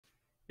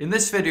In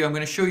this video, I'm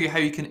going to show you how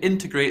you can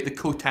integrate the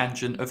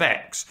cotangent of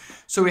x.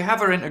 So we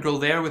have our integral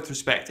there with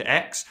respect to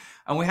x,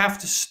 and we have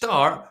to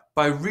start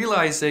by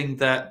realizing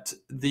that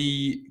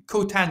the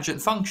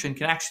cotangent function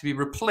can actually be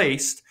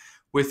replaced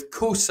with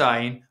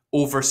cosine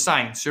over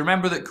sine. So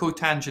remember that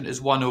cotangent is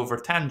 1 over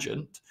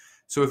tangent.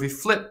 So if we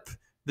flip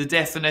the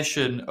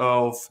definition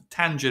of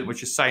tangent,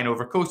 which is sine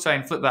over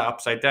cosine, flip that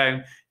upside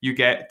down, you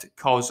get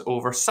cos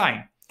over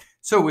sine.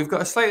 So we've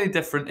got a slightly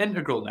different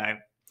integral now.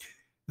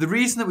 The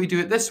reason that we do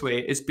it this way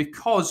is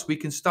because we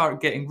can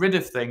start getting rid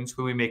of things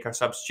when we make our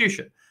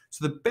substitution.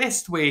 So the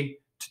best way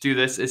to do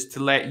this is to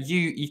let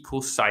u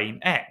equal sine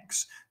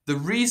x. The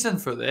reason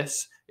for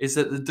this is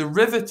that the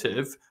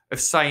derivative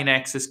of sine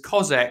x is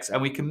cos x,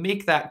 and we can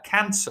make that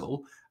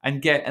cancel and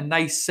get a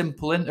nice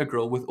simple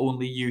integral with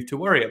only u to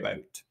worry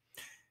about.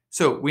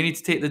 So we need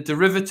to take the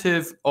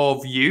derivative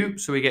of u,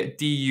 so we get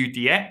du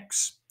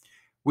dx.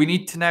 We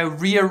need to now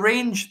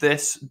rearrange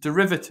this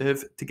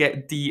derivative to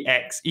get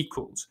dx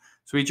equals.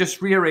 So we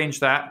just rearrange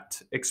that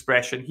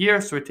expression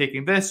here. So we're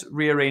taking this,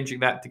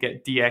 rearranging that to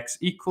get dx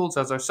equals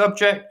as our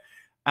subject,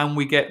 and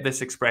we get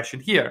this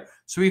expression here.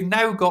 So we've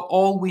now got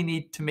all we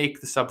need to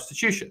make the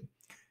substitution.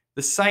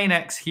 The sine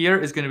x here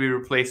is going to be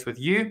replaced with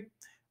u,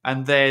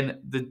 and then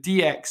the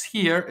dx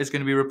here is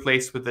going to be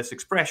replaced with this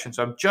expression.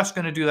 So I'm just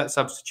going to do that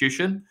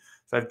substitution.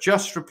 So I've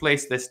just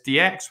replaced this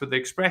dx with the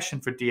expression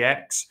for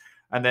dx,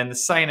 and then the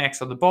sine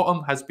x on the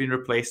bottom has been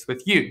replaced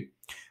with u.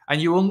 And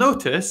you will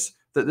notice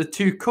that the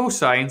two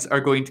cosines are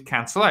going to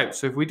cancel out.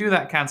 So if we do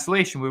that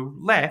cancellation, we're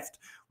left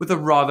with a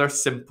rather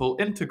simple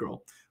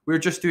integral. We're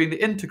just doing the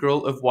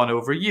integral of 1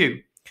 over u.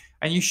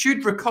 And you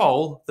should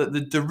recall that the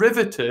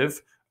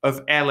derivative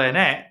of ln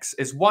x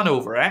is 1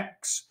 over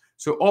x.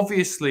 So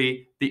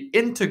obviously the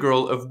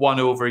integral of 1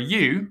 over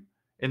u,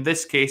 in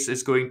this case,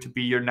 is going to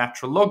be your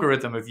natural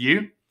logarithm of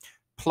u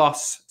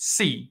plus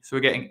c. So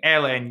we're getting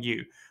ln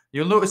u.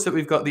 You'll notice that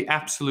we've got the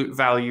absolute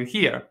value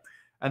here.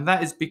 And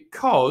that is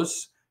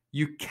because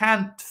you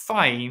can't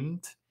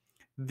find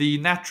the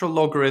natural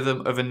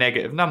logarithm of a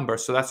negative number.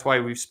 So that's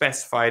why we've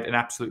specified an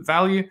absolute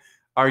value.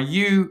 Our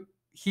u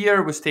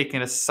here was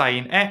taken as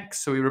sine x.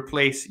 So we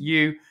replace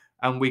u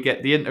and we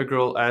get the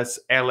integral as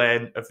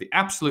ln of the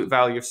absolute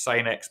value of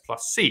sine x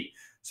plus c.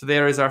 So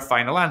there is our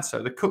final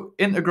answer. The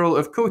integral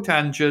of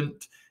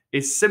cotangent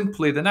is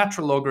simply the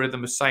natural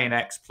logarithm of sine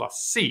x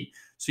plus c.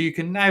 So you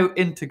can now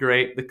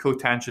integrate the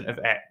cotangent of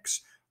x.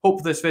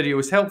 Hope this video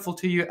was helpful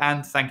to you,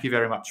 and thank you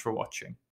very much for watching.